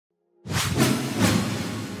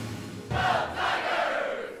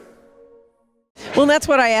Well, that's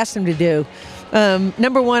what I asked them to do.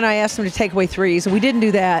 Number one, I asked them to take away threes, and we didn't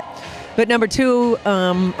do that. But number two,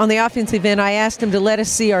 on the offensive end, I asked them to let us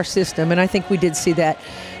see our system, and I think we did see that.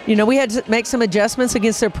 You know, we had to make some adjustments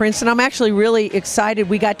against their Princeton. I'm actually really excited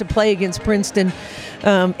we got to play against Princeton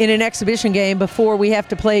in an exhibition game before we have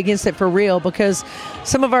to play against it for real, because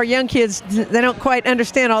some of our young kids, they don't quite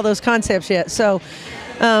understand all those concepts yet. So,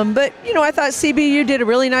 but, you know, I thought CBU did a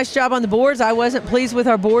really nice job on the boards. I wasn't pleased with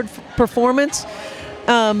our board performance.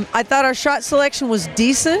 I thought our shot selection was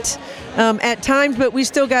decent at times, but we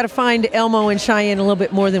still got to find Elmo and Cheyenne a little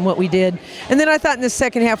bit more than what we did. And then I thought in the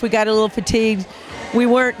second half we got a little fatigued. We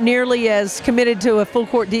weren't nearly as committed to a full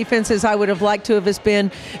court defense as I would have liked to have us been.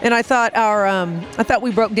 And I thought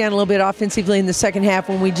we broke down a little bit offensively in the second half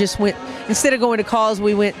when we just went, instead of going to calls,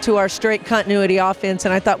 we went to our straight continuity offense,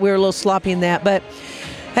 and I thought we were a little sloppy in that. But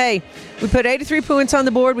hey, we put 83 points on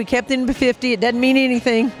the board. We kept it in 50. It doesn't mean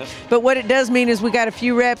anything. But what it does mean is we got a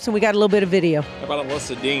few reps and we got a little bit of video. How about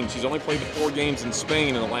Alyssa Dean? She's only played the 4 games in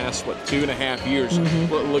Spain in the last, 2.5 years.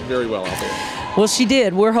 Looked very well out there. Well, she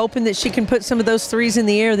did. We're hoping that she can put some of those threes in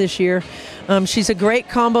the air this year. She's a great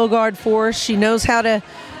combo guard for us. She knows how to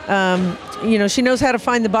she knows how to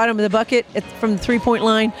find the bottom of the bucket from the three-point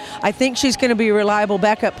line. I think she's going to be a reliable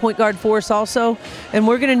backup point guard for us also, and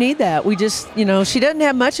we're going to need that. We just, she doesn't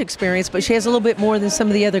have much experience, but she has a little bit more than some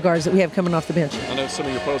of the other guards that we have coming off the bench. I know some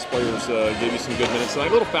of your post players gave you some good minutes tonight.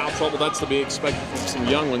 A little foul trouble, that's to be expected from some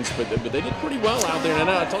young ones, but they did pretty well out there. And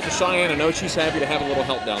I talked to Cheyenne. I know she's happy to have a little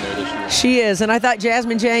help down there this year. She is, and I thought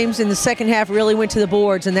Jasmine James in the second half really went to the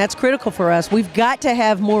boards, and that's critical for us. We've got to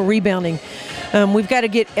have more rebounding. We've got to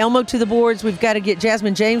get Elmo to the boards, we've got to get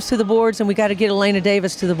Jasmine James to the boards, and we've got to get Elena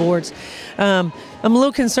Davis to the boards. I'm a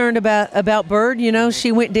little concerned about Bird.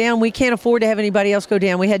 She went down. We can't afford to have anybody else go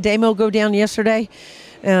down. We had Damo go down yesterday,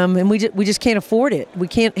 and we just can't afford it. We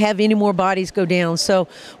can't have any more bodies go down. So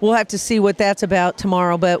we'll have to see what that's about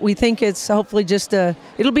tomorrow. But we think it's hopefully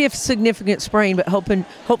it'll be a significant sprain, but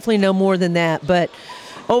hopefully no more than that. But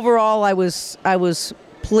overall, I was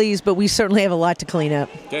pleased, but we certainly have a lot to clean up.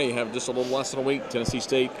 Okay, you have just a little less than a week. Tennessee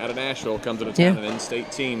State out of Nashville comes into town, an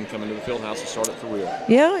in-state team coming to the Fieldhouse to start it for real.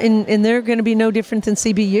 Yeah, and they're going to be no different than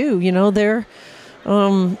CBU.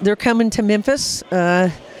 They're coming to Memphis.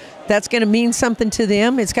 That's going to mean something to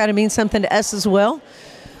them. It's got to mean something to us as well.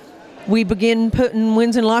 We begin putting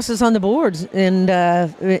wins and losses on the boards, and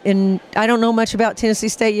I don't know much about Tennessee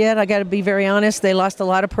State yet. I got to be very honest. They lost a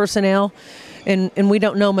lot of personnel. And we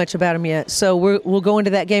don't know much about them yet. So we'll go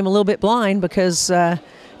into that game a little bit blind because,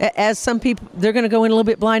 as some people, they're going to go in a little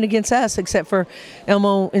bit blind against us, except for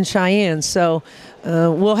Elmo and Cheyenne. So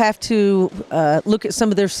we'll have to look at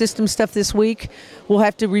some of their system stuff this week. We'll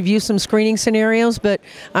have to review some screening scenarios. But,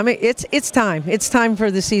 I mean, it's time. It's time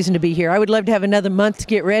for the season to be here. I would love to have another month to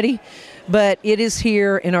get ready. But it is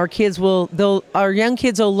here, and our young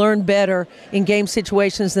kids will learn better in game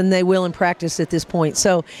situations than they will in practice at this point.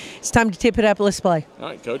 So it's time to tip it up. Let's play. All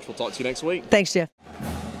right, Coach. We'll talk to you next week. Thanks, Jeff.